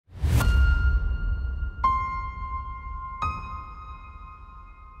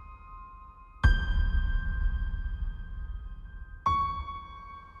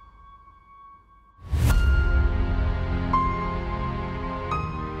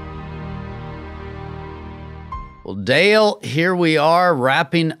Well, Dale, here we are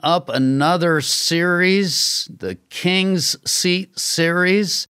wrapping up another series, the King's Seat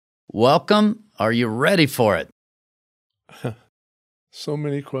series. Welcome. Are you ready for it? So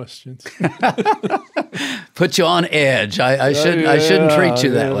many questions. Put you on edge. I shouldn't treat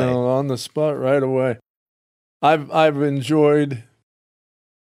you that way. On the spot right away. I've enjoyed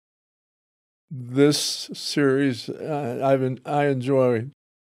this series. I enjoy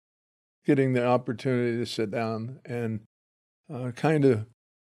getting the opportunity to sit down and kind of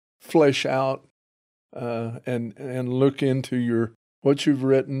flesh out and look into what you've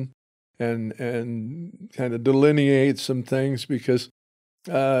written and kind of delineate some things, because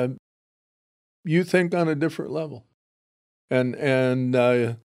you think on a different level, and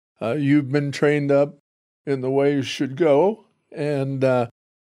you've been trained up in the way you should go, and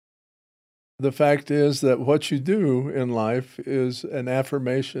the fact is that what you do in life is an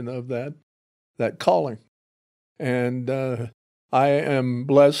affirmation of that calling. And I am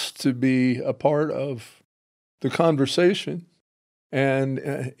blessed to be a part of the conversation. And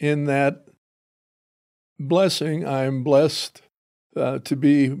in that blessing, I'm blessed to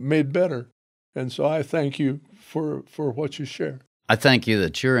be made better. And so I thank you for what you share. I thank you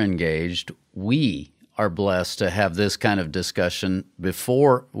that you're engaged. We are blessed to have this kind of discussion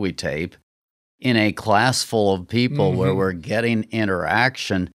before we tape, in a class full of people where we're getting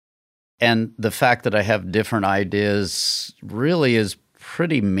interaction. And the fact that I have different ideas really is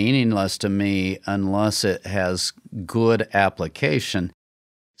pretty meaningless to me unless it has good application.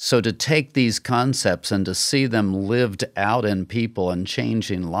 So to take these concepts and to see them lived out in people and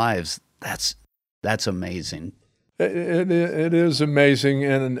changing lives, that's amazing. It is amazing,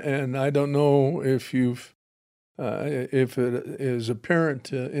 and I don't know if if it is apparent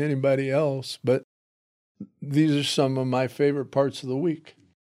to anybody else, but these are some of my favorite parts of the week,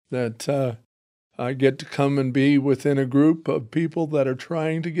 that I get to come and be within a group of people that are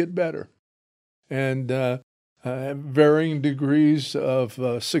trying to get better, and have varying degrees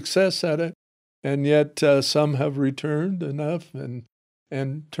of success at it, and yet some have returned enough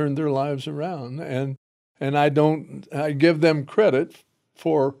and turned their lives around, and I give them credit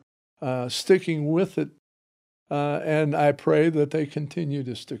for sticking with it. And I pray that they continue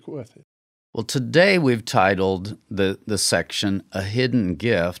to stick with it. Well, today we've titled the section A Hidden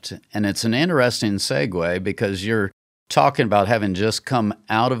Gift, and it's an interesting segue because you're talking about having just come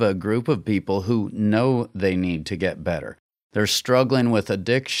out of a group of people who know they need to get better. They're struggling with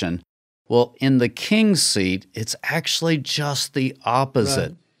addiction. Well, in the King's Seat, it's actually just the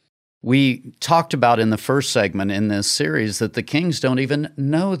opposite. Right. We talked about in the first segment in this series that the kings don't even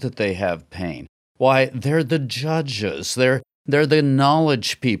know that they have pain. Why, they're the judges, they're the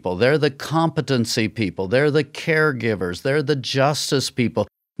knowledge people, they're the competency people, they're the caregivers, they're the justice people,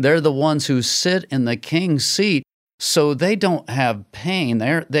 they're the ones who sit in the King's Seat, so they don't have pain,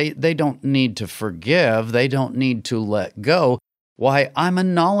 they don't need to forgive, they don't need to let go. Why, I'm a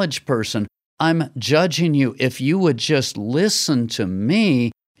knowledge person, I'm judging you. If you would just listen to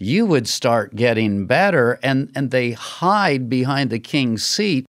me, you would start getting better, and they hide behind the King's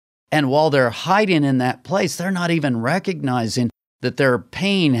Seat. And while they're hiding in that place, they're not even recognizing that their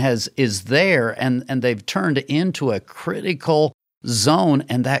pain is there, and they've turned into a critical zone.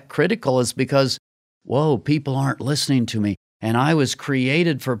 And that critical is because, whoa, people aren't listening to me. And I was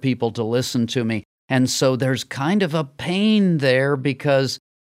created for people to listen to me. And so there's kind of a pain there because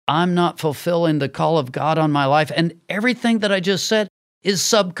I'm not fulfilling the call of God on my life. And everything that I just said is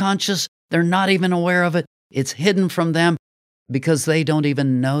subconscious. They're not even aware of it. It's hidden from them, because they don't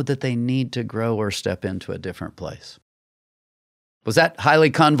even know that they need to grow or step into a different place. Was that highly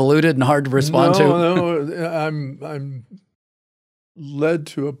convoluted and hard to respond to? No, I'm led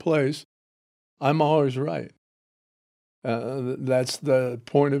to a place. I'm always right. That's the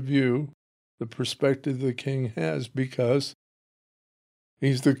point of view, the perspective the king has, because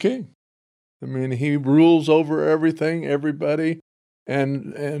he's the king. I mean, he rules over everything, everybody,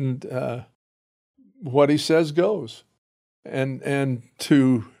 and what he says goes. And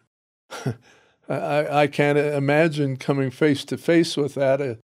to, I can't imagine coming face to face with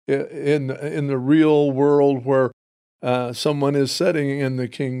that in the real world where someone is sitting in the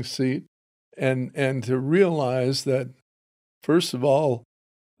King's Seat, and to realize that, first of all,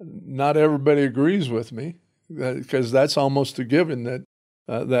 not everybody agrees with me, because that's almost a given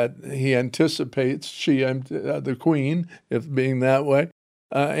that he anticipates, the queen, if being that way,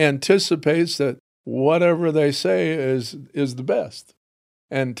 anticipates that whatever they say is the best.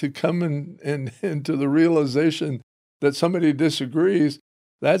 And to come into the realization that somebody disagrees,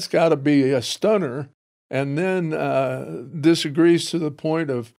 that's got to be a stunner. And then disagrees to the point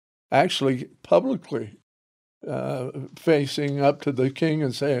of actually publicly facing up to the king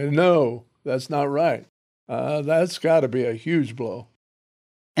and saying, no, that's not right. That's got to be a huge blow.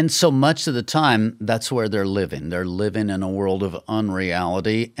 And so much of the time, that's where they're living. They're living in a world of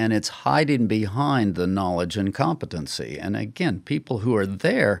unreality, and it's hiding behind the knowledge and competency. And again, people who are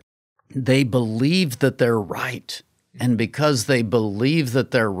there, they believe that they're right. And because they believe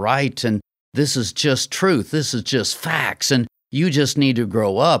that they're right, and this is just truth, this is just facts, and you just need to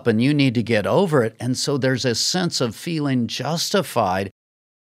grow up and you need to get over it. And so there's a sense of feeling justified.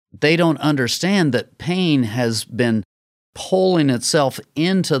 They don't understand that pain has been pulling itself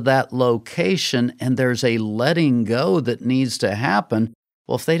into that location, and there's a letting go that needs to happen.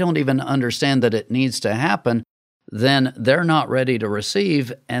 Well, if they don't even understand that it needs to happen, then they're not ready to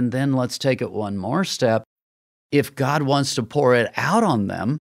receive. And then let's take it one more step. If God wants to pour it out on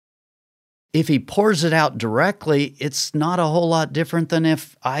them, if He pours it out directly, it's not a whole lot different than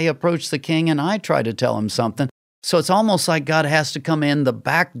if I approach the king and I try to tell him something. So it's almost like God has to come in the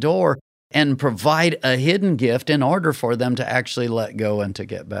back door and provide a hidden gift in order for them to actually let go and to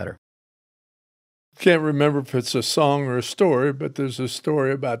get better. Can't remember if it's a song or a story, but there's a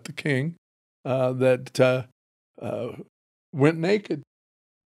story about the king that went naked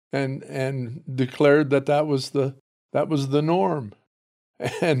and declared that was the norm,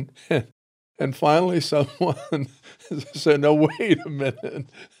 and finally someone said, "No, wait a minute."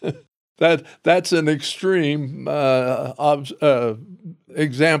 That's an extreme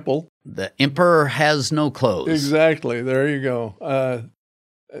example. The emperor has no clothes. Exactly. There you go.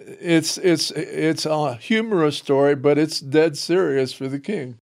 It's a humorous story, but it's dead serious for the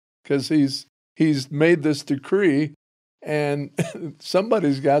king, because he's made this decree, and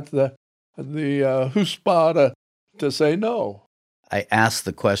somebody's got the chutzpah to say no. I asked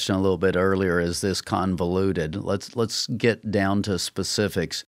the question a little bit earlier, is this convoluted? Let's get down to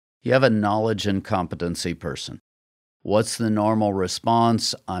specifics. You have a knowledge and competency person. What's the normal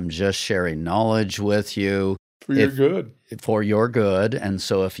response? I'm just sharing knowledge with you. For your good. For your good. And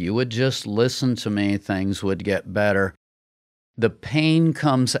so if you would just listen to me, things would get better. The pain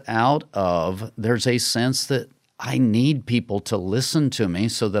comes out of, there's a sense that I need people to listen to me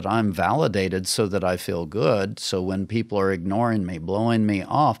so that I'm validated, so that I feel good. So when people are ignoring me, blowing me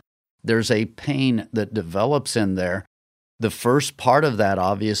off, there's a pain that develops in there. The first part of that,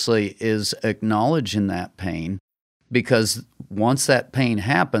 obviously, is acknowledging that pain, because once that pain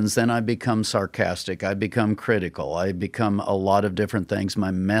happens, then I become sarcastic, I become critical, I become a lot of different things. My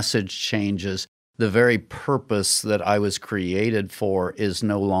message changes. The very purpose that I was created for is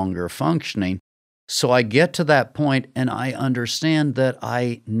no longer functioning. So I get to that point and I understand that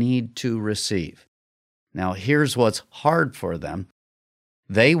I need to receive. Now, here's what's hard for them.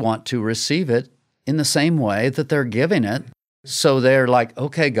 They want to receive it in the same way that they're giving it. So they're like,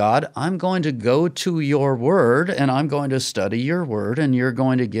 okay, God, I'm going to go to your word and I'm going to study your word, and you're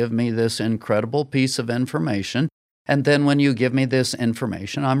going to give me this incredible piece of information. And then when you give me this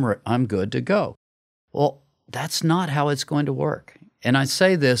information, I'm good to go. Well, that's not how it's going to work. And I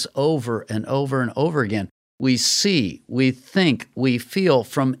say this over and over and over again. We see, we think, we feel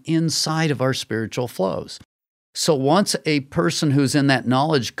from inside of our spiritual flows. So once a person who's in that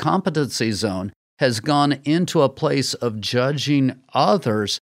knowledge competency zone has gone into a place of judging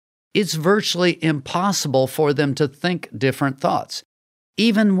others, it's virtually impossible for them to think different thoughts.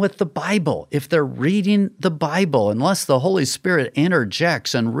 Even with the Bible, if they're reading the Bible, unless the Holy Spirit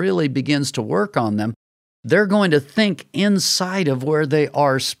interjects and really begins to work on them, they're going to think inside of where they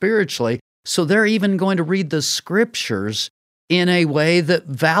are spiritually. So they're even going to read the scriptures in a way that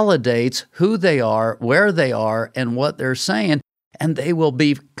validates who they are, where they are, and what they're saying, and they will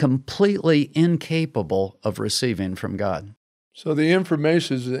be completely incapable of receiving from God. So the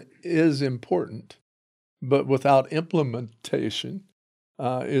information is important, but without implementation,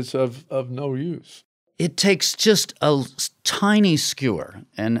 it's of no use. It takes just a tiny skewer,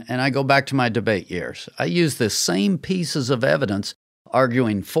 and I go back to my debate years. I use the same pieces of evidence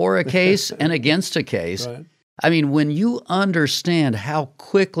arguing for a case and against a case. Right. I mean, when you understand how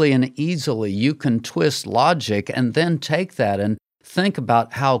quickly and easily you can twist logic and then take that and think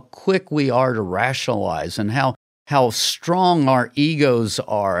about how quick we are to rationalize and how strong our egos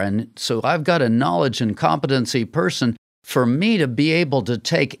are. And so I've got a knowledge and competency person. For me to be able to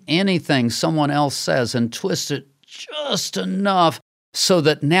take anything someone else says and twist it just enough so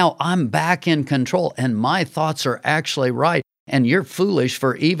that now I'm back in control and my thoughts are actually right, and you're foolish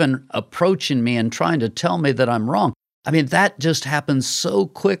for even approaching me and trying to tell me that I'm wrong. I mean, that just happens so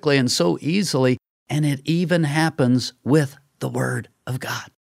quickly and so easily, and it even happens with the Word of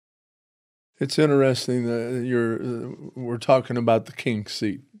God. It's interesting that we're talking about the king's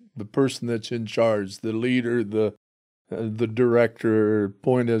seat the person that's in charge, the leader, the director,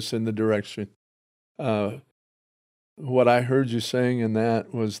 point us in the direction. What I heard you saying in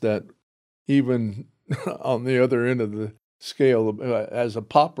that was that even on the other end of the scale, as a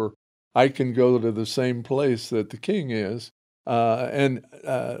pauper, I can go to the same place that the king is. And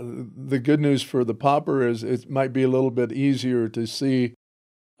the good news for the pauper is it might be a little bit easier to see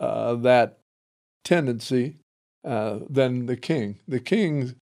that tendency than the king. The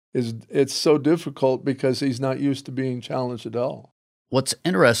king it's so difficult because he's not used to being challenged at all. What's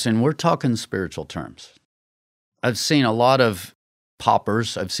interesting, we're talking spiritual terms. I've seen a lot of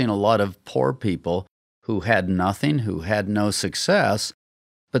paupers, I've seen a lot of poor people who had nothing, who had no success,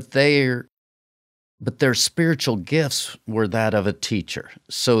 but their spiritual gifts were that of a teacher.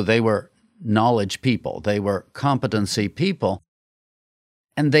 So they were knowledge people, they were competency people,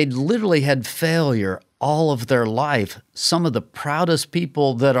 and they literally had failure all of their life. Some of the proudest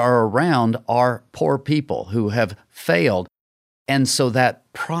people that are around are poor people who have failed. And so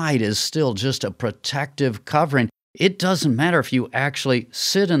that pride is still just a protective covering. It doesn't matter if you actually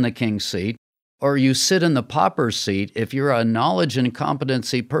sit in the king's seat or you sit in the pauper's seat. If you're a knowledge and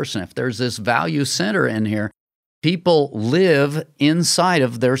competency person, if there's this value center in here, people live inside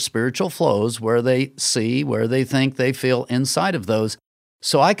of their spiritual flows where they see, where they think, they feel inside of those.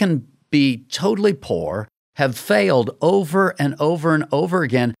 So I can be totally poor, have failed over and over and over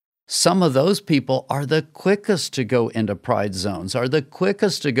again. Some of those people are the quickest to go into pride zones, are the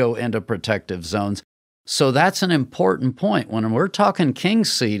quickest to go into protective zones. So that's an important point. When we're talking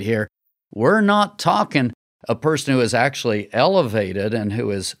king's seat here, we're not talking a person who is actually elevated and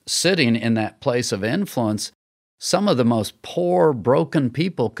who is sitting in that place of influence. Some of the most poor, broken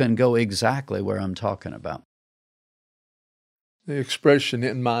people can go exactly where I'm talking about. The expression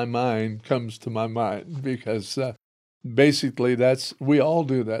 "in my mind" comes to my mind because basically we all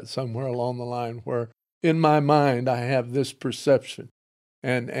do that somewhere along the line where in my mind I have this perception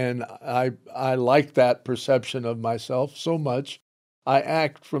and I like that perception of myself so much I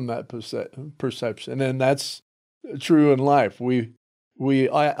act from that perception, and that's true in life. What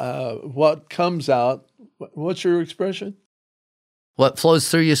comes out, what's your expression? What flows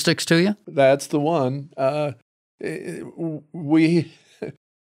through you sticks to you? That's the one.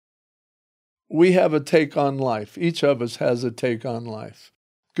 We have a take on life. Each of us has a take on life,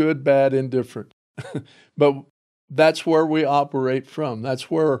 good, bad, indifferent. But that's where we operate from.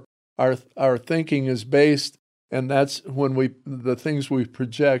 That's where our thinking is based, and that's when the things we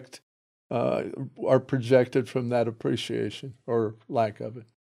project are projected from that appreciation or lack of it.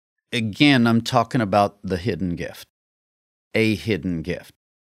 Again, I'm talking about the hidden gift, a hidden gift.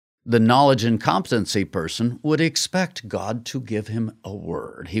 The knowledge and competency person would expect God to give him a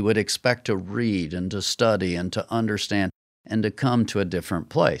word. He would expect to read and to study and to understand and to come to a different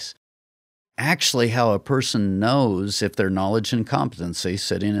place. Actually, how a person knows if their knowledge and competency,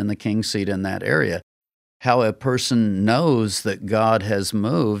 sitting in the king's seat in that area, how a person knows that God has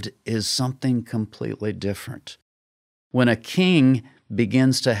moved is something completely different. When a king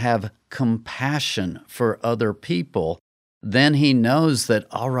begins to have compassion for other people, then he knows that,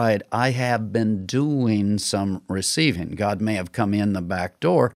 all right, I have been doing some receiving. God may have come in the back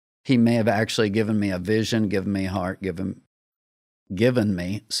door. He may have actually given me a vision, given me a heart, given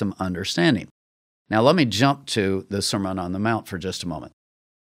me some understanding. Now, let me jump to the Sermon on the Mount for just a moment.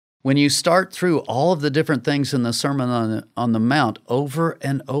 When you start through all of the different things in the Sermon on the Mount over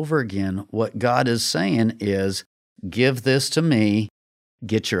and over again, what God is saying is, give this to me,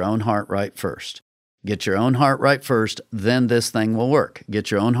 get your own heart right first. Get your own heart right first, then this thing will work.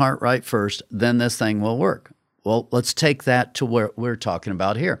 Get your own heart right first, then this thing will work. Well, let's take that to where we're talking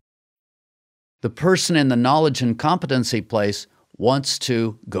about here. The person in the knowledge and competency place wants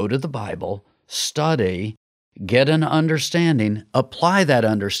to go to the Bible, study, get an understanding, apply that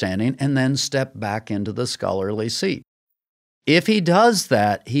understanding, and then step back into the scholarly seat. If he does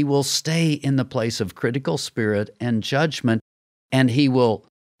that, he will stay in the place of critical spirit and judgment, and he will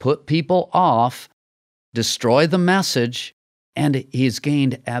put people off, destroy the message, and he's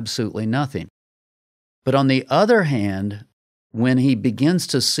gained absolutely nothing. But on the other hand, when he begins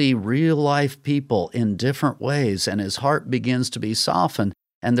to see real-life people in different ways and his heart begins to be softened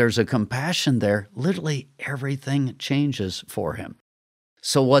and there's a compassion there, literally everything changes for him.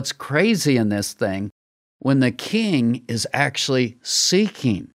 So what's crazy in this thing, when the king is actually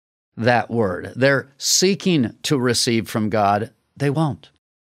seeking that word, they're seeking to receive from God, they won't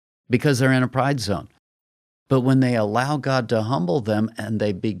because they're in a pride zone. But when they allow God to humble them and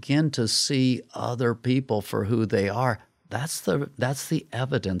they begin to see other people for who they are, that's the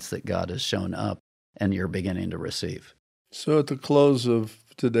evidence that God has shown up and you're beginning to receive. So at the close of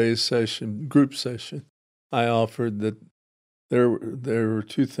today's session, group session, I offered that there were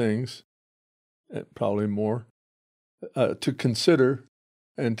two things, probably more, to consider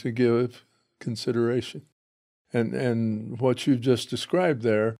and to give consideration. And what you've just described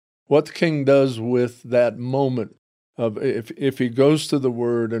there, what the king does with that moment of if he goes to the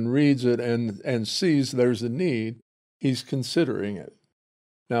word and reads it and sees there's a need, he's considering it.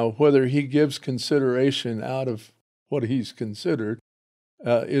 Now, whether he gives consideration out of what he's considered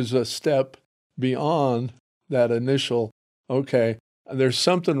is a step beyond that initial, okay, there's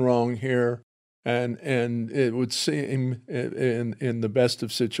something wrong here, and it would seem in the best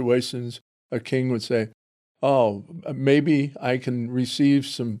of situations, a king would say, oh, maybe I can receive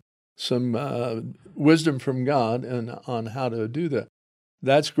some wisdom from God and on how to do that.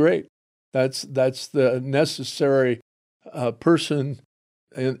 That's great. That's the necessary person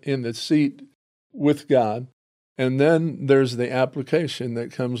in the seat with God. And then there's the application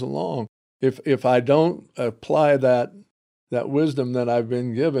that comes along. If I don't apply that wisdom that I've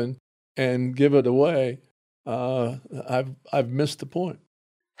been given and give it away, I've missed the point.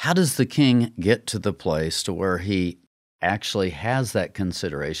 How does the king get to the place to where he actually has that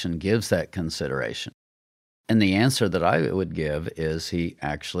consideration, gives that consideration? And the answer that I would give is he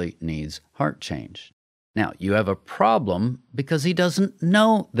actually needs heart change. Now, you have a problem because he doesn't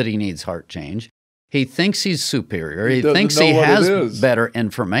know that he needs heart change. He thinks he's superior. He thinks he has better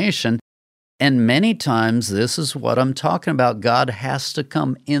information. And many times, this is what I'm talking about. God has to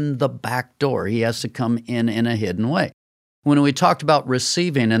come in the back door. He has to come in a hidden way. When we talked about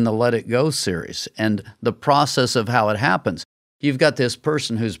receiving in the Let It Go series and the process of how it happens, you've got this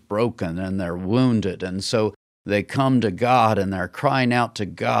person who's broken and they're wounded. And so they come to God and they're crying out to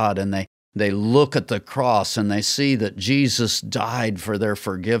God, and they look at the cross and they see that Jesus died for their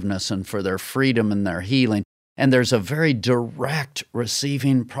forgiveness and for their freedom and their healing. And there's a very direct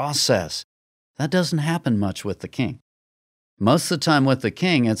receiving process. That doesn't happen much with the king. Most of the time with the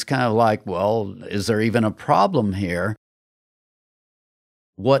king, it's kind of like, well, is there even a problem here?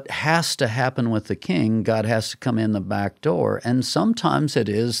 What has to happen with the king, God has to come in the back door. And sometimes it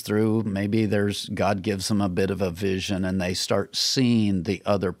is through, maybe God gives them a bit of a vision and they start seeing the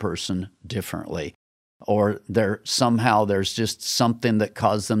other person differently. Or there's just something that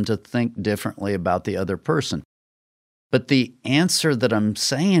caused them to think differently about the other person. But the answer that I'm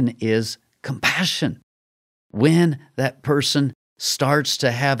saying is compassion. When that person starts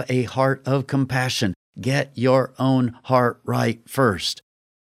to have a heart of compassion, get your own heart right first.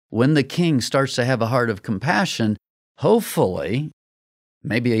 When the king starts to have a heart of compassion, hopefully,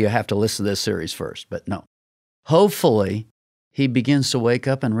 maybe you have to listen to this series first, but no. Hopefully, he begins to wake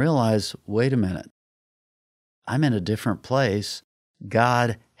up and realize, wait a minute, I'm in a different place.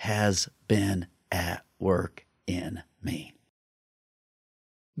 God has been at work in me.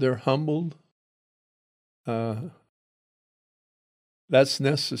 They're humbled. That's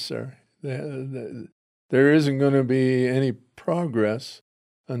necessary. There isn't going to be any progress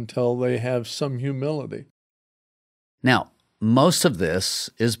until they have some humility. Now, most of this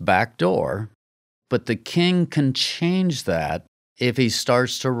is backdoor, but the king can change that if he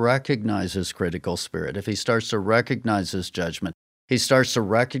starts to recognize his critical spirit, if he starts to recognize his judgment. He starts to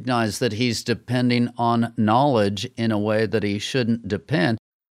recognize that he's depending on knowledge in a way that he shouldn't depend.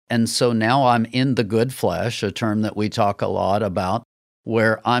 And so now I'm in the good flesh, a term that we talk a lot about,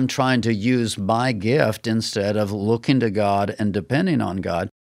 where I'm trying to use my gift instead of looking to God and depending on God.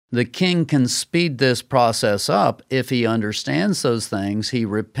 The king can speed this process up if he understands those things, he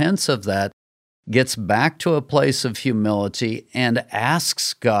repents of that, gets back to a place of humility, and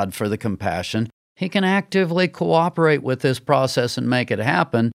asks God for the compassion. He can actively cooperate with this process and make it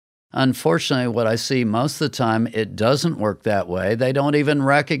happen. Unfortunately, what I see most of the time, it doesn't work that way. They don't even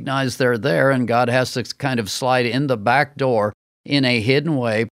recognize they're there, and God has to kind of slide in the back door in a hidden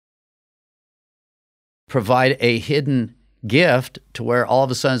way, provide a hidden gift to where all of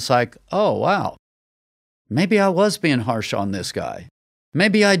a sudden it's like, oh, wow, maybe I was being harsh on this guy.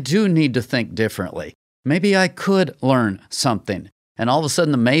 Maybe I do need to think differently. Maybe I could learn something. And all of a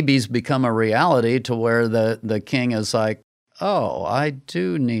sudden the maybes become a reality to where the king is like, oh, I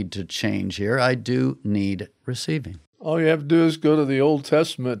do need to change here. I do need receiving. All you have to do is go to the Old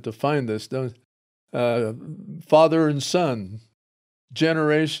Testament to find this. Father and son,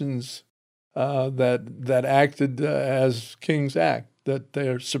 generations that acted as kings act, that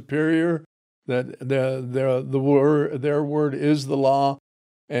they're superior, that their word is the law,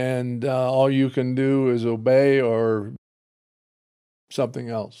 and all you can do is obey or something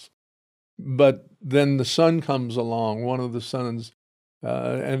else. But then the son comes along, one of the sons,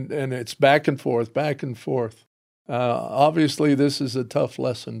 and it's back and forth, back and forth. Obviously, this is a tough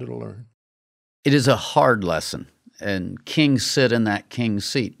lesson to learn. It is a hard lesson, and kings sit in that king's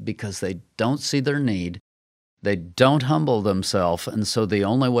seat because they don't see their need. They don't humble themselves, and so the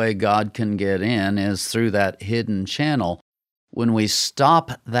only way God can get in is through that hidden channel. When we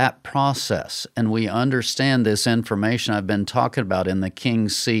stop that process and we understand this information I've been talking about in the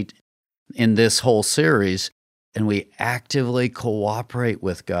king's seat in this whole series, and we actively cooperate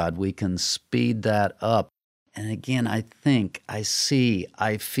with God, we can speed that up. And again, I think, I see,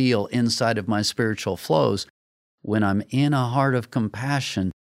 I feel inside of my spiritual flows, when I'm in a heart of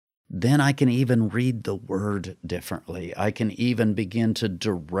compassion, then I can even read the word differently. I can even begin to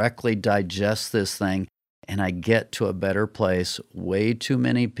directly digest this thing, and I get to a better place. Way too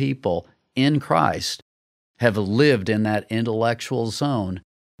many people in Christ have lived in that intellectual zone,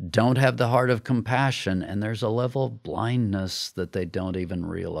 don't have the heart of compassion, and there's a level of blindness that they don't even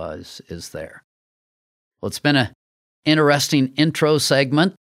realize is there. Well, it's been an interesting intro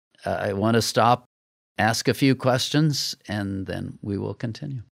segment. I want to stop, ask a few questions, and then we will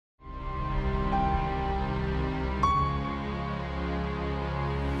continue.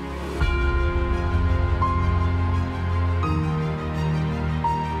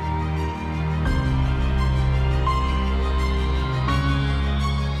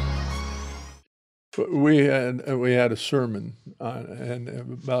 We had a sermon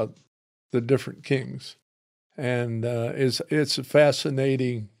about the different kings, and it's a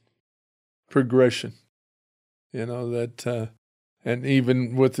fascinating progression, that and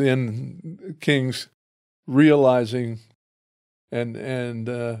even within kings realizing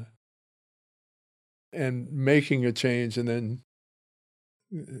and making a change and then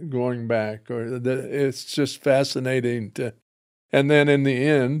going back, it's just fascinating and then in the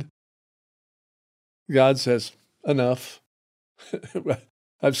end, God says, enough.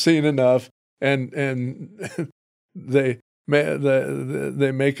 I've seen enough, and they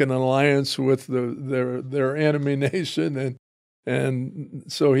make an alliance with their enemy nation, and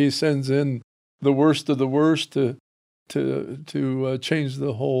so He sends in the worst of the worst to change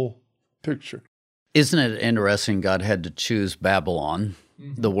the whole picture. Isn't it interesting? God had to choose Babylon,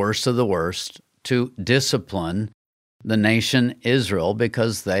 the worst of the worst, to discipline the nation Israel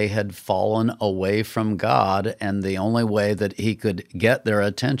because they had fallen away from God, and the only way that He could get their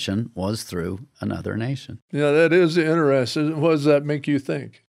attention was through another nation. Yeah, that is interesting. What does that make you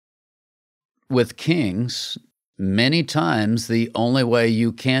think? With kings, many times the only way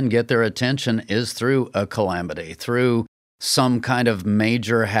you can get their attention is through a calamity, through some kind of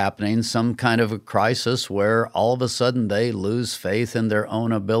major happening, some kind of a crisis where all of a sudden they lose faith in their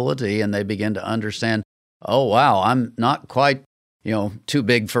own ability and they begin to understand, oh, wow, I'm not quite, too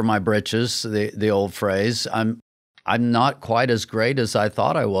big for my britches, the old phrase. I'm not quite as great as I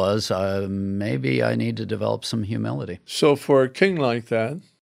thought I was. Maybe I need to develop some humility. So for a king like that,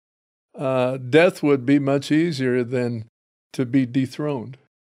 death would be much easier than to be dethroned.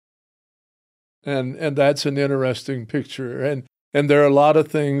 And that's an interesting picture. And there are a lot of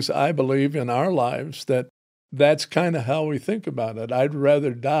things, I believe, in our lives that's kind of how we think about it. I'd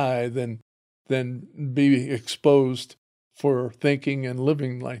rather die than be exposed for thinking and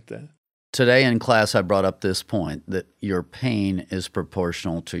living like that. Today in class, I brought up this point that your pain is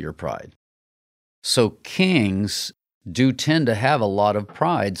proportional to your pride. So kings do tend to have a lot of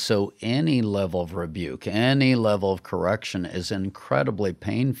pride, so any level of rebuke, any level of correction is incredibly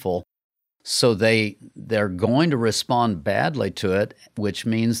painful. So they're going to respond badly to it, which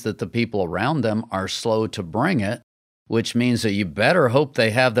means that the people around them are slow to bring it, which means that you better hope they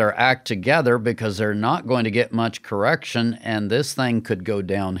have their act together because they're not going to get much correction, and this thing could go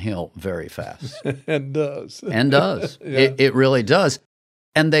downhill very fast. And does. And does. Yeah. It really does.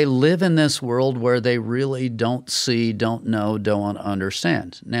 And they live in this world where they really don't see, don't know, don't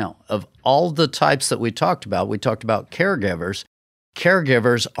understand. Now, of all the types that we talked about caregivers.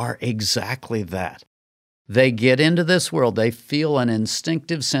 Caregivers are exactly that. They get into this world, they feel an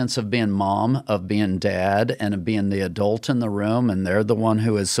instinctive sense of being mom, of being dad, and of being the adult in the room, and they're the one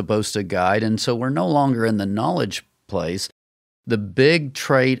who is supposed to guide. And so we're no longer in the knowledge place. The big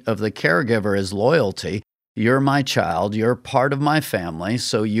trait of the caregiver is loyalty. You're my child, you're part of my family,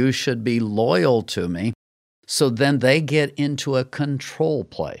 so you should be loyal to me. So then they get into a control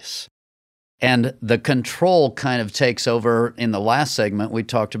place. And the control kind of takes over. In the last segment, we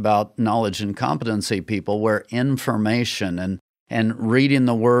talked about knowledge and competency people, where information and reading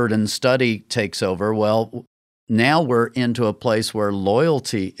the Word and study takes over. Well, now we're into a place where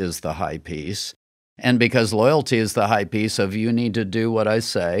loyalty is the high piece. And because loyalty is the high piece of you need to do what I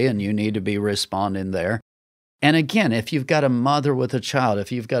say and you need to be responding there. And again, if you've got a mother with a child,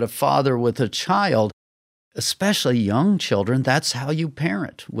 if you've got a father with a child, especially young children. That's how you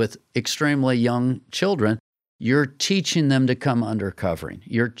parent with extremely young children. You're teaching them to come under covering.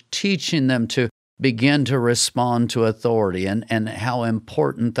 You're teaching them to begin to respond to authority and how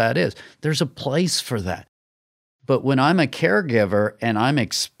important that is. There's a place for that. But when I'm a caregiver and I'm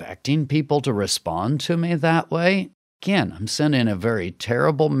expecting people to respond to me that way, again, I'm sending a very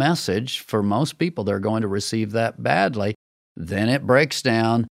terrible message for most people. They're going to receive that badly. Then it breaks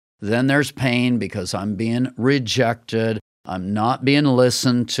down. Then there's pain because I'm being rejected. I'm not being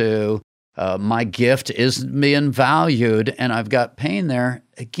listened to. My gift isn't being valued, and I've got pain there.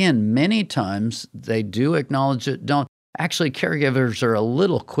 Again, many times they do acknowledge it, don't. Actually, caregivers are a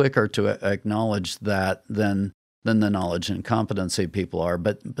little quicker to acknowledge that than the knowledge and competency people are.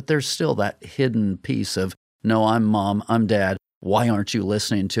 But there's still that hidden piece of, no, I'm mom, I'm dad. Why aren't you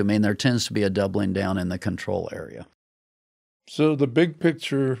listening to me? And there tends to be a doubling down in the control area. So the big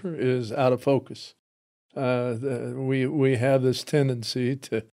picture is out of focus. We have this tendency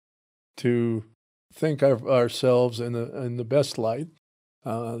to think of ourselves in the best light.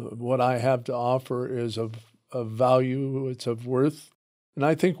 What I have to offer is of value, it's of worth. And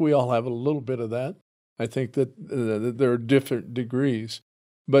I think we all have a little bit of that. I think that there are different degrees.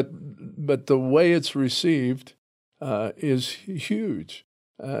 But the way it's received is huge.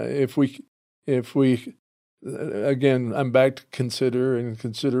 If we again, I'm back to consider and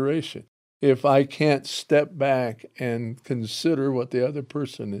consideration. If I can't step back and consider what the other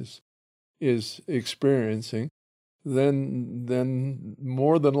person is experiencing, then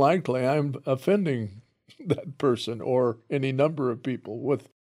more than likely I'm offending that person or any number of people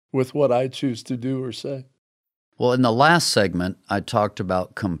with what I choose to do or say. Well, in the last segment, I talked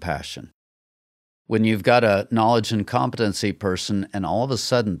about compassion. When you've got a knowledge and competency person and all of a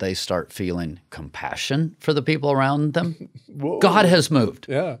sudden they start feeling compassion for the people around them, God has moved.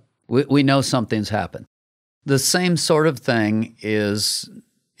 Yeah. We know something's happened. The same sort of thing is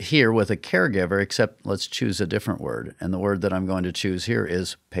here with a caregiver, except let's choose a different word. And the word that I'm going to choose here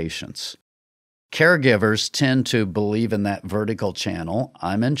is patience. Caregivers tend to believe in that vertical channel.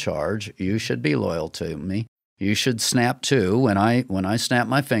 I'm in charge. You should be loyal to me. You should snap too. When I snap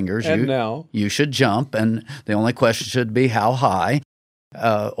my fingers, you should jump. And the only question should be how high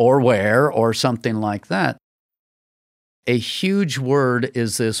or where or something like that. A huge word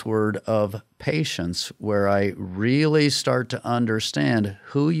is this word of patience, where I really start to understand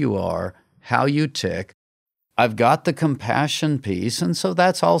who you are, how you tick. I've got the compassion piece, and so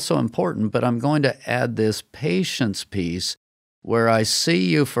that's also important, but I'm going to add this patience piece where I see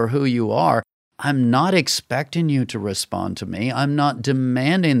you for who you are. I'm not expecting you to respond to me. I'm not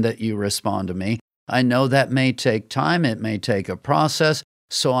demanding that you respond to me. I know that may take time. It may take a process.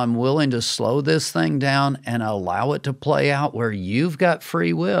 So I'm willing to slow this thing down and allow it to play out where you've got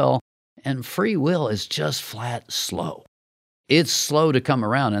free will. And free will is just flat slow. It's slow to come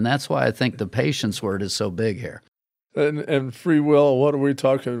around. And that's why I think the patience word is so big here. And free will, what are we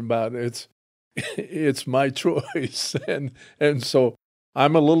talking about? It's my choice. And so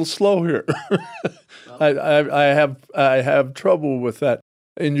I'm a little slow here. I have trouble with that.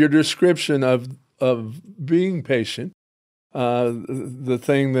 In your description of being patient, the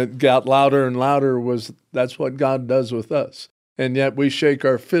thing that got louder and louder was that's what God does with us. And yet we shake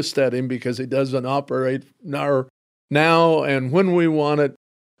our fist at him because he doesn't operate now and when we want it.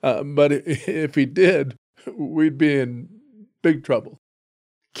 But if he did, we'd be in big trouble.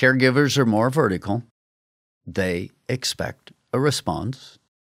 Caregivers are more vertical. They expect a response.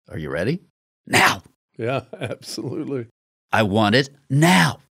 Are you ready? Now. Yeah, absolutely. I want it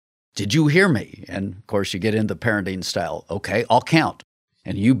now. Did you hear me? And of course, you get into parenting style. Okay, I'll count,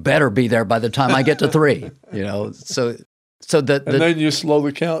 and you better be there by the time I get to 3. So that. And then you slow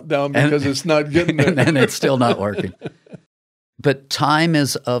the count down because it's not getting there, and it's still not working. But time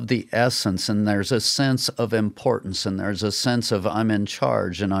is of the essence, and there's a sense of importance, and there's a sense of I'm in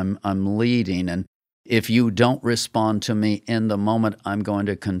charge and I'm leading, and if you don't respond to me in the moment, I'm going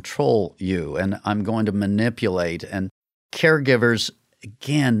to control you and I'm going to manipulate. And caregivers,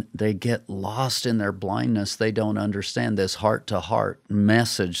 again, they get lost in their blindness. They don't understand this heart-to-heart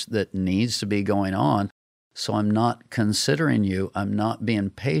message that needs to be going on. So I'm not considering you. I'm not being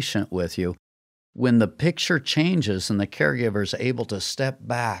patient with you. When the picture changes and the caregiver is able to step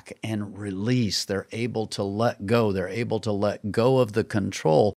back and release, they're able to let go. They're able to let go of the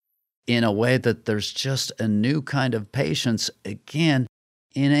control in a way that there's just a new kind of patience, again,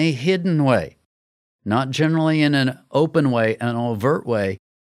 in a hidden way. Not generally in an open way, an overt way,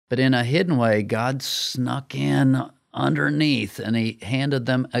 but in a hidden way. God snuck in underneath and he handed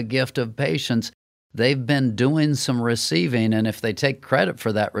them a gift of patience. They've been doing some receiving, and if they take credit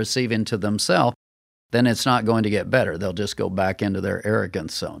for that receiving to themselves, then it's not going to get better. They'll just go back into their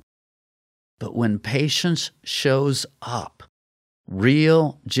arrogance zone. But when patience shows up,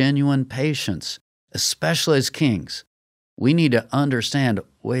 real, genuine patience, especially as kings, we need to understand,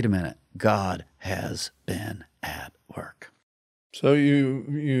 wait a minute, God has been at work. So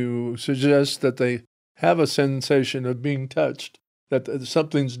you suggest that they have a sensation of being touched, that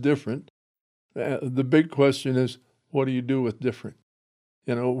something's different. The big question is, what do you do with different?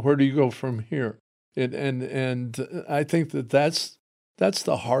 Where do you go from here? And I think that's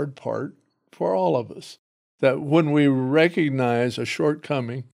the hard part for all of us. That when we recognize a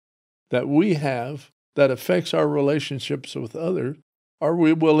shortcoming that we have that affects our relationships with others, are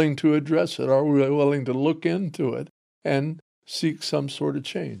we willing to address it? Are we willing to look into it and seek some sort of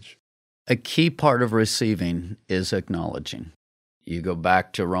change? A key part of receiving is acknowledging. You go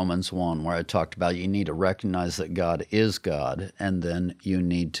back to Romans 1, where I talked about you need to recognize that God is God, and then you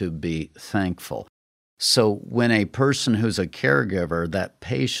need to be thankful. So when a person who's a caregiver, that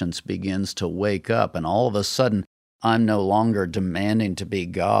patience begins to wake up, and all of a sudden, I'm no longer demanding to be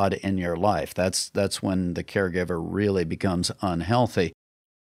God in your life. That's when the caregiver really becomes unhealthy.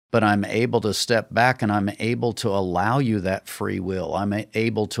 But I'm able to step back and I'm able to allow you that free will. I'm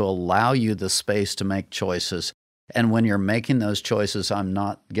able to allow you the space to make choices. And when you're making those choices, I'm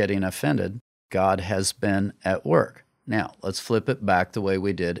not getting offended. God has been at work. Now, let's flip it back the way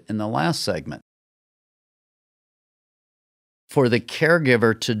we did in the last segment. For the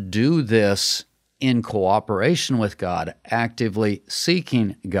caregiver to do this in cooperation with God, actively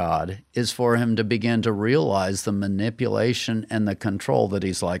seeking God, is for him to begin to realize the manipulation and the control that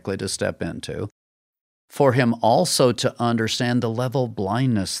he's likely to step into, for him also to understand the level of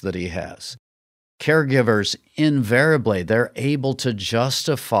blindness that he has. Caregivers, invariably, they're able to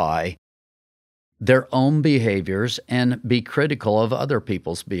justify their own behaviors and be critical of other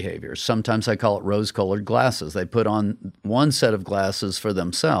people's behaviors. Sometimes I call it rose-colored glasses. They put on one set of glasses for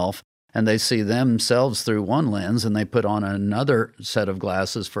themselves, and they see themselves through one lens, and they put on another set of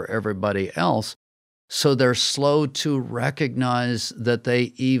glasses for everybody else. So they're slow to recognize that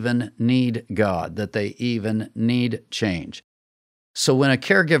they even need God, that they even need change. So when a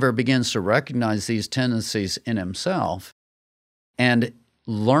caregiver begins to recognize these tendencies in himself and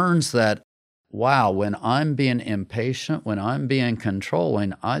learns that, wow, when I'm being impatient, when I'm being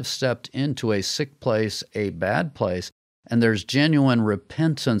controlling, I've stepped into a sick place, a bad place, and there's genuine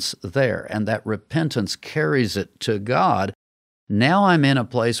repentance there, and that repentance carries it to God. Now I'm in a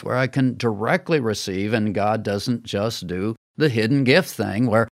place where I can directly receive, and God doesn't just do the hidden gift thing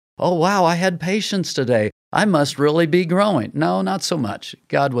where, oh, wow, I had patience today. I must really be growing. No, not so much.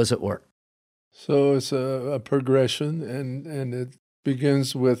 God was at work. So it's a progression, and it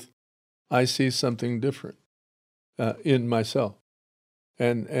begins with, I see something different in myself.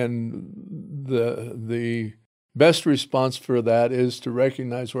 And the best response for that is to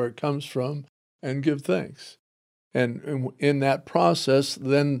recognize where it comes from and give thanks. And in that process,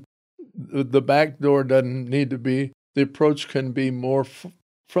 then the back door doesn't need to be, the approach can be more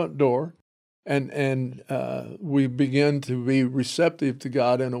front door. And we begin to be receptive to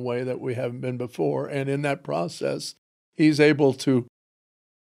God in a way that we haven't been before. And in that process, He's able to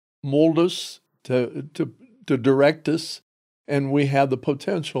mold us, to direct us, and we have the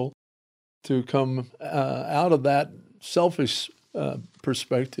potential to come out of that selfish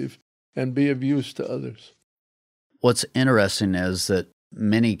perspective and be of use to others. What's interesting is that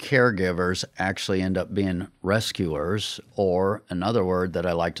many caregivers actually end up being rescuers, or another word that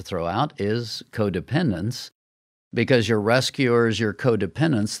I like to throw out is codependents, because your rescuers, your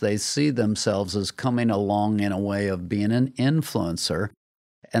codependents, they see themselves as coming along in a way of being an influencer,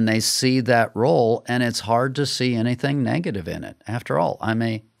 and they see that role, and it's hard to see anything negative in it. After all, I'm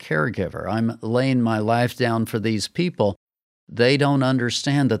a caregiver. I'm laying my life down for these people. They don't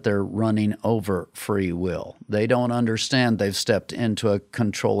understand that they're running over free will. They don't understand they've stepped into a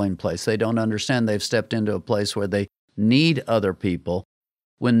controlling place. They don't understand they've stepped into a place where they need other people.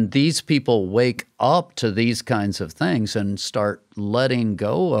 When these people wake up to these kinds of things and start letting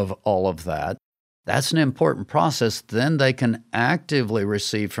go of all of that, that's an important process. Then they can actively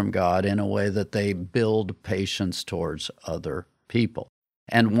receive from God in a way that they build patience towards other people.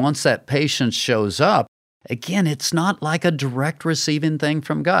 And once that patience shows up, again, it's not like a direct receiving thing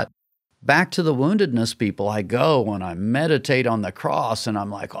from God. Back to the woundedness people, I go and I meditate on the cross and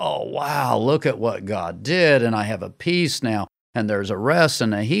I'm like, oh, wow, look at what God did. And I have a peace now and there's a rest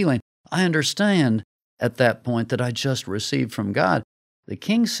and a healing. I understand at that point that I just received from God. The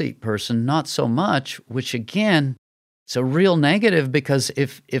king seat person, not so much, which again, it's a real negative, because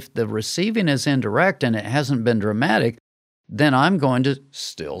if the receiving is indirect and it hasn't been dramatic, then I'm going to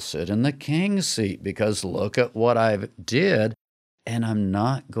still sit in the king's seat because look at what I did, and I'm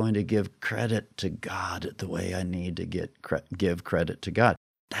not going to give credit to God the way I need to give credit to God.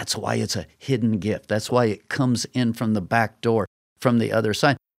 That's why it's a hidden gift. That's why it comes in from the back door, from the other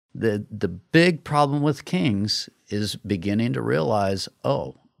side. The big problem with kings is beginning to realize,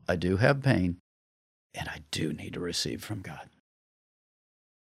 oh, I do have pain, and I do need to receive from God.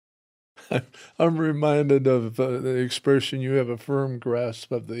 I'm reminded of the expression, you have a firm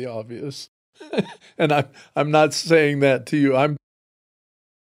grasp of the obvious. And I'm not saying that to you.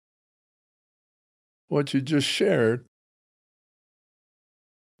 What you just shared,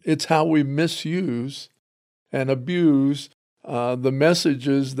 it's how we misuse and abuse the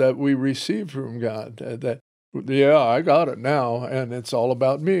messages that we receive from God. That I got it now, and it's all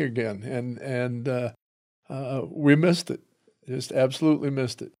about me again. And we missed it, just absolutely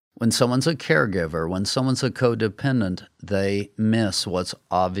missed it. When someone's a caregiver, when someone's a codependent, they miss what's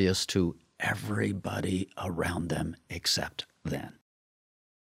obvious to everybody around them except them.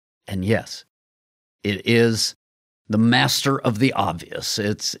 And yes, it is the master of the obvious.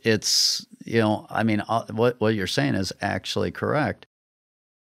 It's what you're saying is actually correct.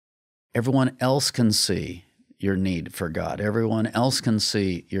 Everyone else can see your need for God. Everyone else can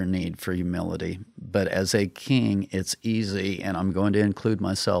see your need for humility. But as a king, it's easy, and I'm going to include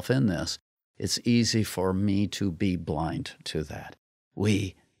myself in this, it's easy for me to be blind to that.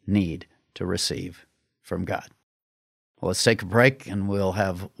 We need to receive from God. Well, let's take a break, and we'll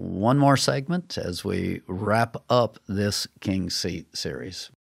have one more segment as we wrap up this King's Seat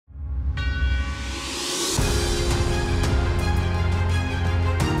series.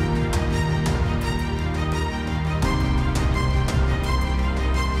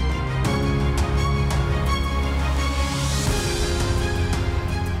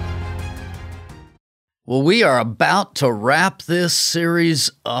 Well, we are about to wrap this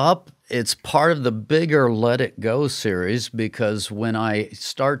series up. It's part of the bigger Let It Go series because when I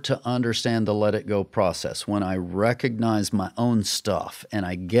start to understand the Let It Go process, when I recognize my own stuff and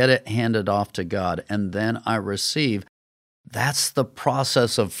I get it handed off to God and then I receive, that's the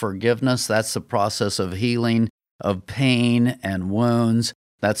process of forgiveness. That's the process of healing, of pain and wounds.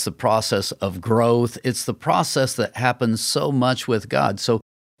 That's the process of growth. It's the process that happens so much with God. So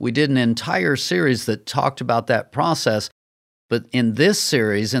we did an entire series that talked about that process, but in this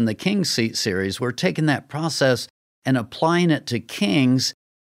series, in the King's Seat series, we're taking that process and applying it to kings,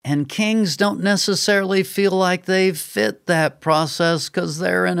 and kings don't necessarily feel like they fit that process because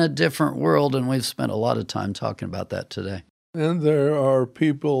they're in a different world, and we've spent a lot of time talking about that today. And there are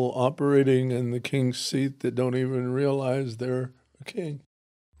people operating in the king's seat that don't even realize they're a king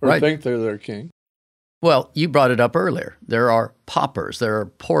or Right. think they're their king. Well, you brought it up earlier. There are paupers. There are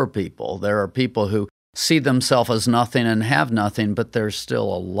poor people. There are people who see themselves as nothing and have nothing, but there's still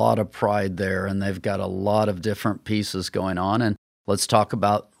a lot of pride there, and they've got a lot of different pieces going on. And let's talk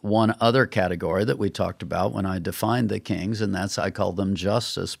about one other category that we talked about when I defined the kings, and that's I call them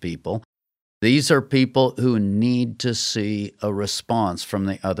justice people. These are people who need to see a response from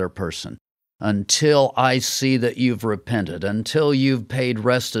the other person. Until I see that you've repented, until you've paid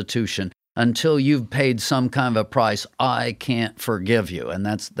restitution, until you've paid some kind of a price, I can't forgive you. And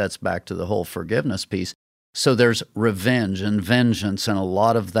that's back to the whole forgiveness piece. So there's revenge and vengeance and a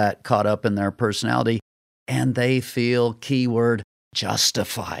lot of that caught up in their personality. And they feel, keyword,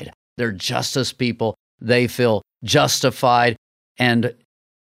 justified. They're justice people. They feel justified. And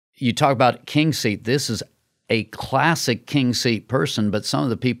you talk about King's Seat. This is a classic King's Seat person, but some of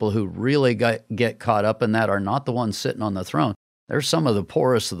the people who really get caught up in that are not the ones sitting on the throne. There's some of the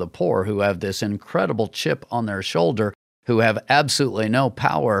poorest of the poor who have this incredible chip on their shoulder, who have absolutely no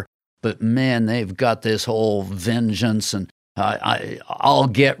power, but man, they've got this whole vengeance and I'll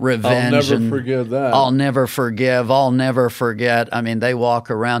get revenge. I'll never forgive that. I'll never forgive. I'll never forget. I mean, they walk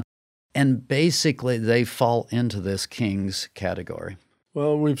around and basically they fall into this king's category.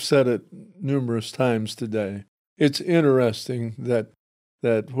 Well, we've said it numerous times today. It's interesting that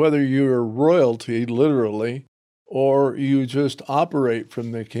whether you're royalty, literally, or you just operate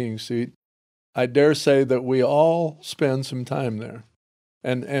from the king's seat, I dare say that we all spend some time there.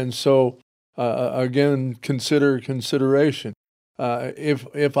 And so, again, consideration.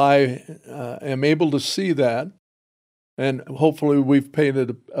 If I am able to see that, and hopefully we've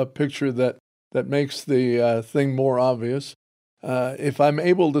painted a picture that makes the thing more obvious, if I'm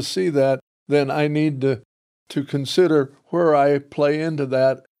able to see that, then I need to consider where I play into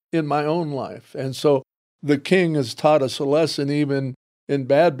that in my own life. And so the king has taught us a lesson even in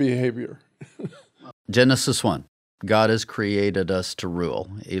bad behavior. Genesis 1, God has created us to rule.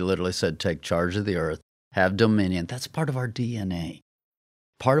 He literally said, take charge of the earth, have dominion. That's part of our DNA.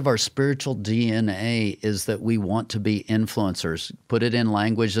 Part of our spiritual DNA is that we want to be influencers. Put it in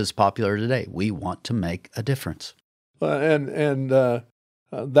language that's popular today. We want to make a difference. That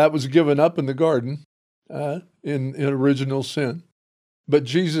was given up in the garden in original sin. But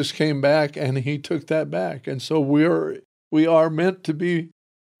Jesus came back and he took that back. And so we are meant to be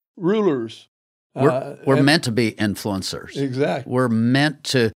rulers. We're meant to be influencers. Exactly. We're meant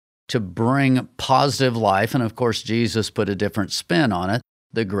to bring positive life. And of course, Jesus put a different spin on it.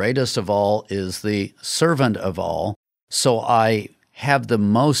 The greatest of all is the servant of all. So I have the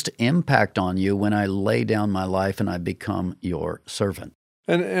most impact on you when I lay down my life and I become your servant.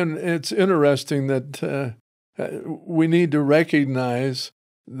 And it's interesting that we need to recognize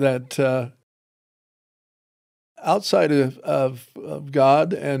that outside of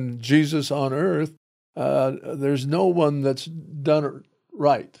God and Jesus on earth, there's no one that's done it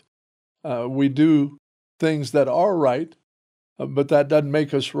right. We do things that are right, but that doesn't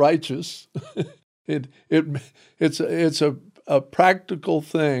make us righteous. It's a practical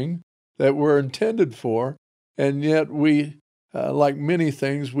thing that we're intended for, and yet we, like many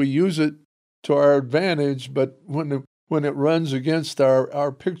things, we use it to our advantage. But when it runs against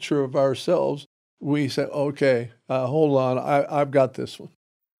our picture of ourselves, we say, "Okay, hold on, I've got this one."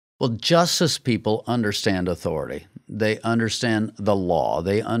 Well, justice people understand authority. They understand the law.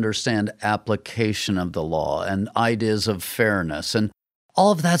 They understand application of the law and ideas of fairness. And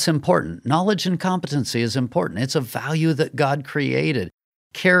all of that's important. Knowledge and competency is important. It's a value that God created.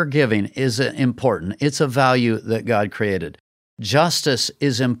 Caregiving is important. It's a value that God created. Justice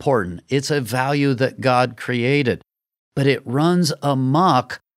is important. It's a value that God created. But it runs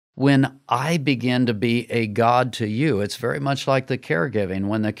amok when I begin to be a God to you. It's very much like the caregiving.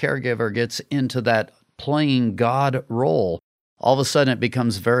 When the caregiver gets into that playing God role, all of a sudden it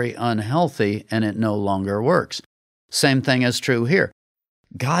becomes very unhealthy and it no longer works. Same thing is true here.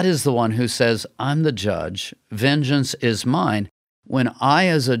 God is the one who says, I'm the judge, vengeance is mine. When I,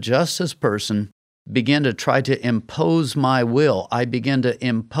 as a justice person, begin to try to impose my will, I begin to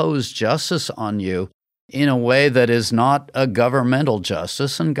impose justice on you in a way that is not a governmental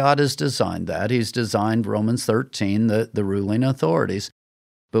justice, and God has designed that. He's designed Romans 13, the ruling authorities.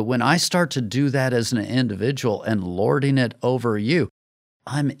 But when I start to do that as an individual and lording it over you,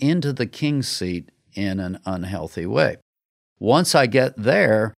 I'm into the king's seat in an unhealthy way. Once I get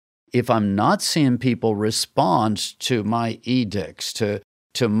there, if I'm not seeing people respond to my edicts, to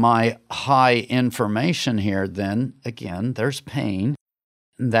my high information here, then again, there's pain.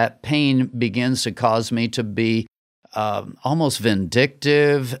 That pain begins to cause me to be almost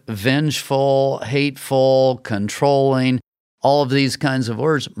vindictive, vengeful, hateful, controlling, all of these kinds of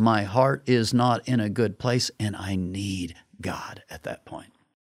words. My heart is not in a good place, and I need God at that point.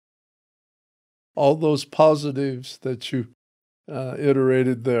 All those positives that you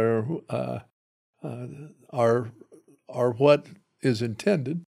iterated there are what is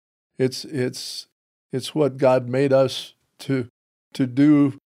intended. It's what God made us to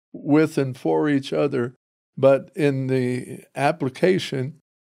do with and for each other. But in the application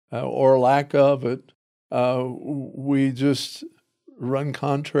or lack of it, we just run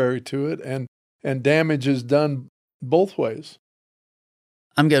contrary to it, and damage is done both ways.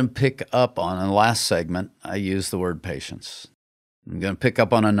 I'm going to pick up on, in the last segment, I used the word patience. I'm going to pick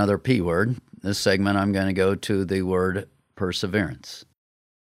up on another P word. This segment, I'm going to go to the word perseverance.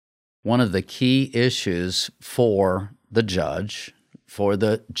 One of the key issues for the judge, for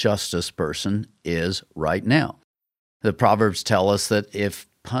the justice person, is right now. The Proverbs tell us that if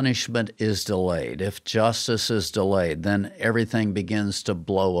punishment is delayed, if justice is delayed, then everything begins to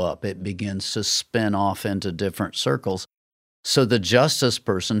blow up. It begins to spin off into different circles. So the justice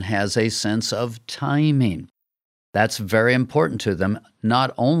person has a sense of timing. That's very important to them.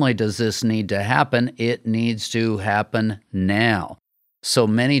 Not only does this need to happen, it needs to happen now. So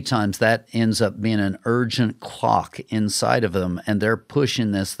many times that ends up being an urgent clock inside of them, and they're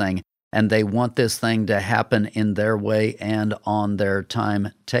pushing this thing, and they want this thing to happen in their way and on their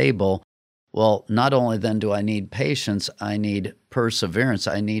timetable. Well, not only then do I need patience, I need perseverance.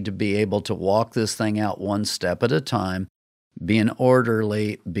 I need to be able to walk this thing out one step at a time, being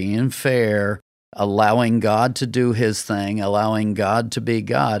orderly, being fair, allowing God to do His thing, allowing God to be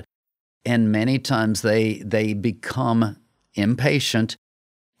God. And many times they become impatient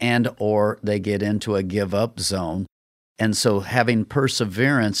and or they get into a give-up zone. And so having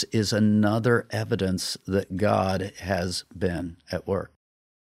perseverance is another evidence that God has been at work.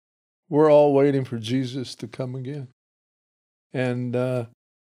 We're all waiting for Jesus to come again. And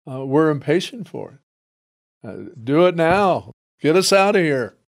we're impatient for it. Do it now. Get us out of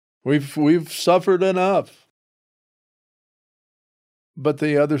here. We've suffered enough. But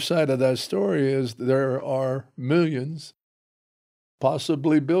the other side of that story is there are millions,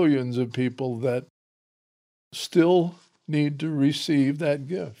 possibly billions of people that still need to receive that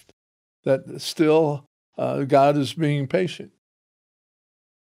gift, that still God is being patient.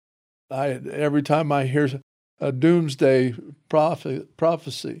 Every time I hear a doomsday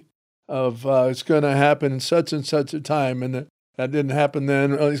prophecy of it's going to happen in such and such a time, and that didn't happen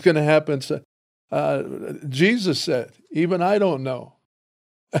then, it's going to happen. Jesus said, even I don't know.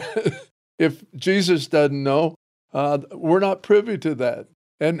 If Jesus doesn't know, we're not privy to that.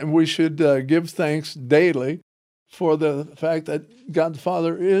 And we should give thanks daily for the fact that God the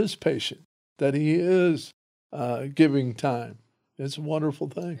Father is patient, that He is giving time. It's a wonderful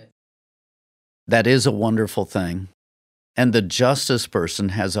thing. That is a wonderful thing. And the justice person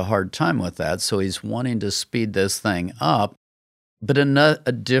has a hard time with that, so he's wanting to speed this thing up. But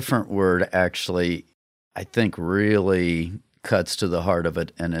a different word actually, I think, really cuts to the heart of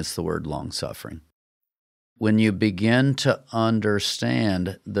it, and it's the word long-suffering. When you begin to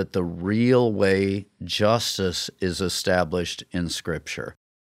understand that the real way justice is established in Scripture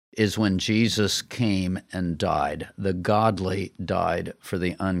is when Jesus came and died. The godly died for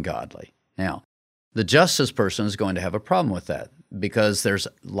the ungodly. Now, the justice person is going to have a problem with that because there's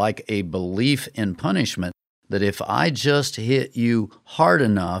like a belief in punishment that if I just hit you hard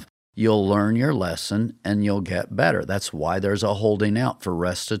enough, you'll learn your lesson and you'll get better. That's why there's a holding out for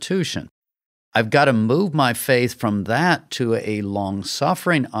restitution. I've got to move my faith from that to a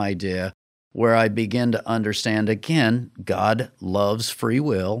long-suffering idea where I begin to understand, again, God loves free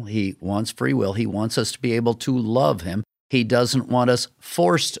will. He wants free will. He wants us to be able to love Him. He doesn't want us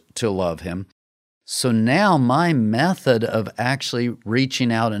forced to love Him. So now my method of actually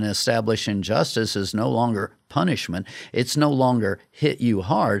reaching out and establishing justice is no longer punishment. It's no longer hit you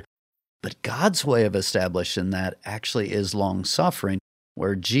hard. But God's way of establishing that actually is long-suffering,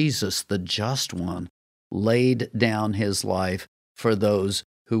 where Jesus, the just one, laid down His life for those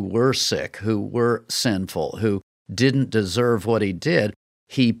who were sick, who were sinful, who didn't deserve what He did.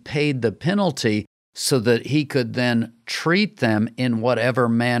 He paid the penalty so that He could then treat them in whatever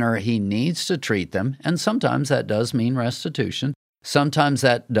manner He needs to treat them. And sometimes that does mean restitution. Sometimes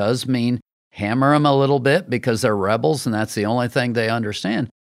that does mean hammer them a little bit because they're rebels and that's the only thing they understand.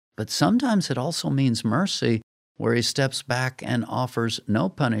 But sometimes it also means mercy, where He steps back and offers no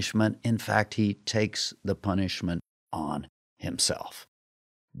punishment. In fact, He takes the punishment on Himself.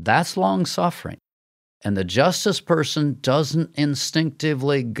 That's long-suffering. And the justice person doesn't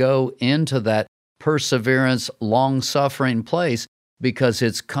instinctively go into that perseverance, long-suffering place because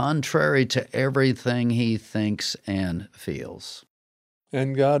it's contrary to everything he thinks and feels.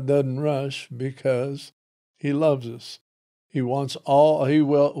 And God doesn't rush because He loves us. He wants all. He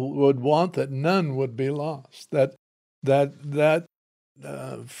would want that none would be lost. That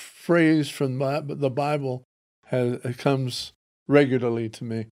phrase from the Bible comes regularly to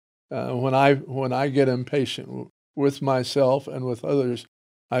me. When I get impatient with myself and with others,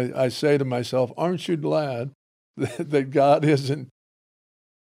 I say to myself, "Aren't you glad that God isn't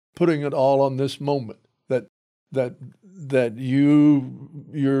putting it all on this moment? That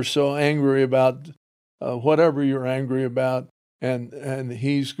you're so angry about whatever you're angry about, and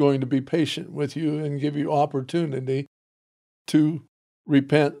He's going to be patient with you and give you opportunity to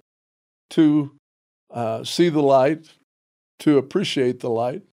repent, to see the light, to appreciate the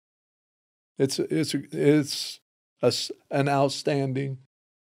light." It's an outstanding,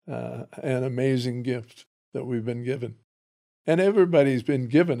 an amazing gift that we've been given, and everybody's been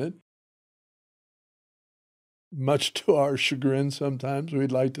given it. Much to our chagrin, sometimes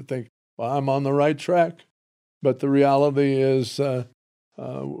we'd like to think, "Well, I'm on the right track," but the reality is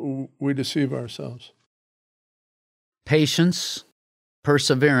we deceive ourselves. Patience,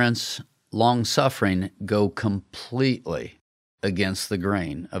 perseverance, long-suffering go completely against the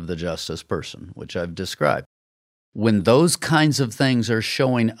grain of the justice person, which I've described. When those kinds of things are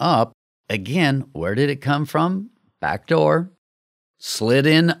showing up, again, where did it come from? Back door, slid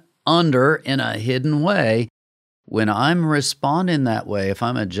in under in a hidden way. When I'm responding that way, if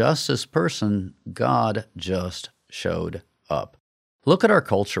I'm a justice person, God just showed up. Look at our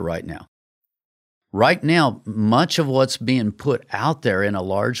culture right now. Right now, much of what's being put out there in a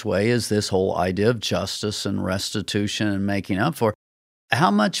large way is this whole idea of justice and restitution and making up for. How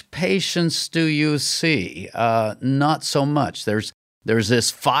much patience do you see? Not so much. There's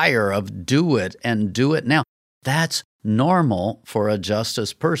this fire of do it and do it now. That's normal for a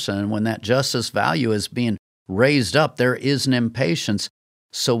justice person. And when that justice value is being raised up, there is an impatience.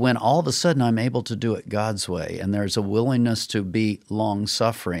 So when all of a sudden I'm able to do it God's way, and there's a willingness to be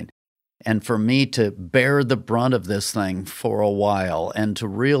long-suffering, and for me to bear the brunt of this thing for a while, and to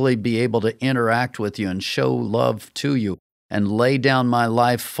really be able to interact with you and show love to you and lay down my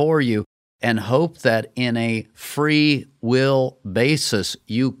life for you, and hope that in a free will basis,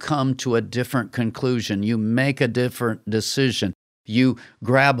 you come to a different conclusion, you make a different decision, you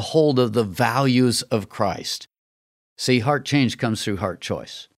grab hold of the values of Christ. See, heart change comes through heart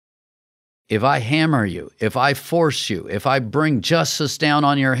choice. If I hammer you, if I force you, if I bring justice down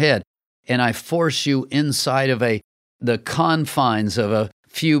on your head, and I force you inside of the confines of a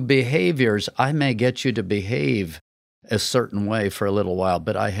few behaviors, I may get you to behave a certain way for a little while,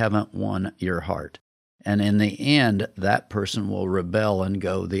 but I haven't won your heart. And in the end, that person will rebel and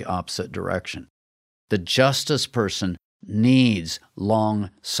go the opposite direction. The justice person needs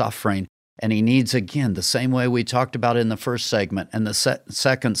long suffering, and he needs, again, the same way we talked about in the first segment and the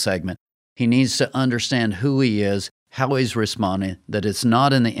second segment, he needs to understand who he is, how he's responding, that it's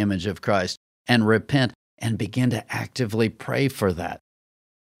not in the image of Christ, and repent and begin to actively pray for that.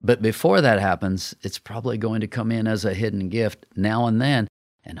 But before that happens, it's probably going to come in as a hidden gift now and then,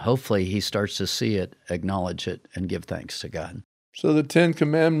 and hopefully he starts to see it, acknowledge it, and give thanks to God. So the 10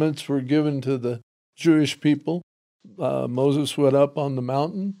 Commandments were given to the Jewish people. Moses went up on the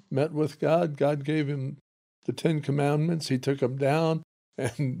mountain, met with God. God gave him the 10 Commandments. He took them down,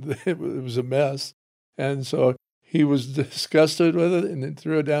 and it was a mess. And so he was disgusted with it and then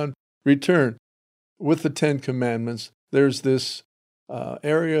threw it down. Returned with the 10 Commandments. There's this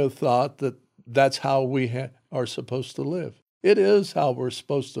area of thought that that's how we are supposed to live. It is how we're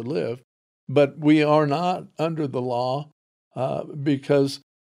supposed to live, but we are not under the law because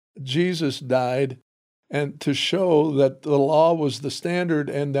Jesus died and to show that the law was the standard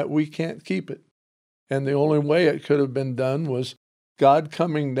and that we can't keep it. And the only way it could have been done was God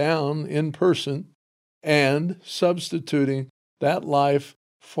coming down in person and substituting that life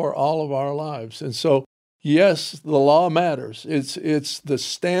for all of our lives. And so, yes, the law matters. It's the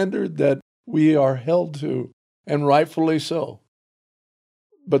standard that we are held to, and rightfully so.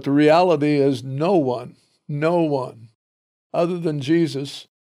 But the reality is no one other than Jesus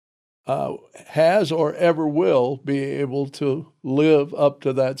has or ever will be able to live up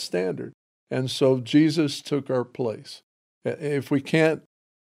to that standard. And so Jesus took our place. If we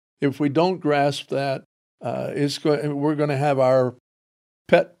don't grasp that, we're going to have our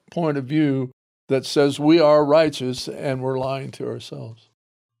pet point of view that says we are righteous and we're lying to ourselves.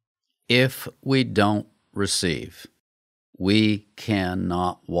 If we don't receive, we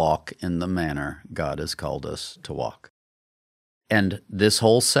cannot walk in the manner God has called us to walk. And this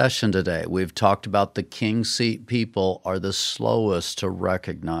whole session today, we've talked about the king seat people are the slowest to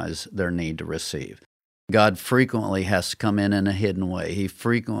recognize their need to receive. God frequently has to come in a hidden way. He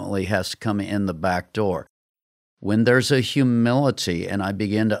frequently has to come in the back door. When there's a humility and I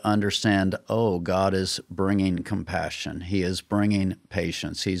begin to understand, oh, God is bringing compassion. He is bringing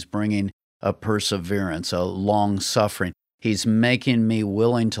patience. He's bringing a perseverance, a long suffering. He's making me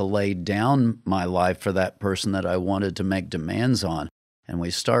willing to lay down my life for that person that I wanted to make demands on. And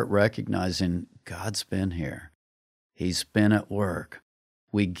we start recognizing God's been here. He's been at work.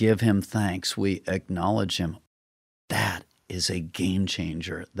 We give him thanks. We acknowledge him. That is a game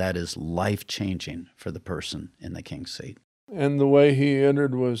changer. That is life-changing for the person in the king's seat. And the way he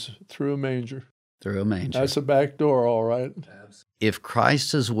entered was through a manger. Through a manger. That's a back door, all right. If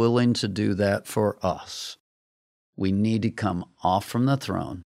Christ is willing to do that for us, we need to come off from the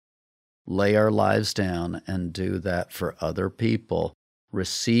throne, lay our lives down, and do that for other people.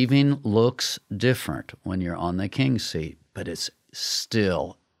 Receiving looks different when you're on the king's seat, but it's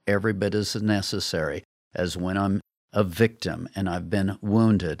still every bit as necessary as when I'm a victim and I've been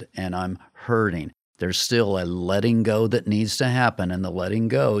wounded and I'm hurting. There's still a letting go that needs to happen, and the letting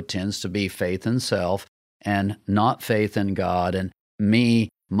go tends to be faith in self and not faith in God and me,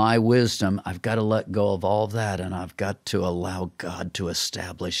 my wisdom. I've got to let go of all of that, and I've got to allow God to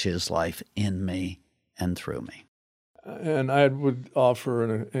establish his life in me and through me. And I would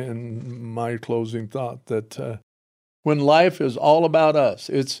offer in my closing thought that when life is all about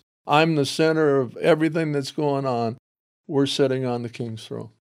us, I'm the center of everything that's going on, we're sitting on the king's throne.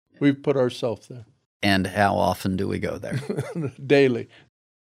 We've put ourselves there. And how often do we go there? Daily.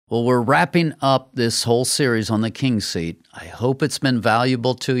 Well, we're wrapping up this whole series on the king's seat. I hope it's been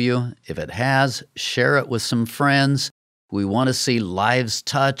valuable to you. If it has, share it with some friends. We want to see lives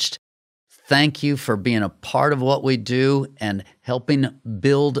touched. Thank you for being a part of what we do and helping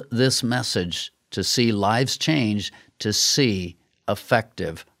build this message to see lives change, to see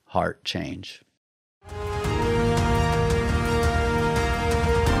effective heart change.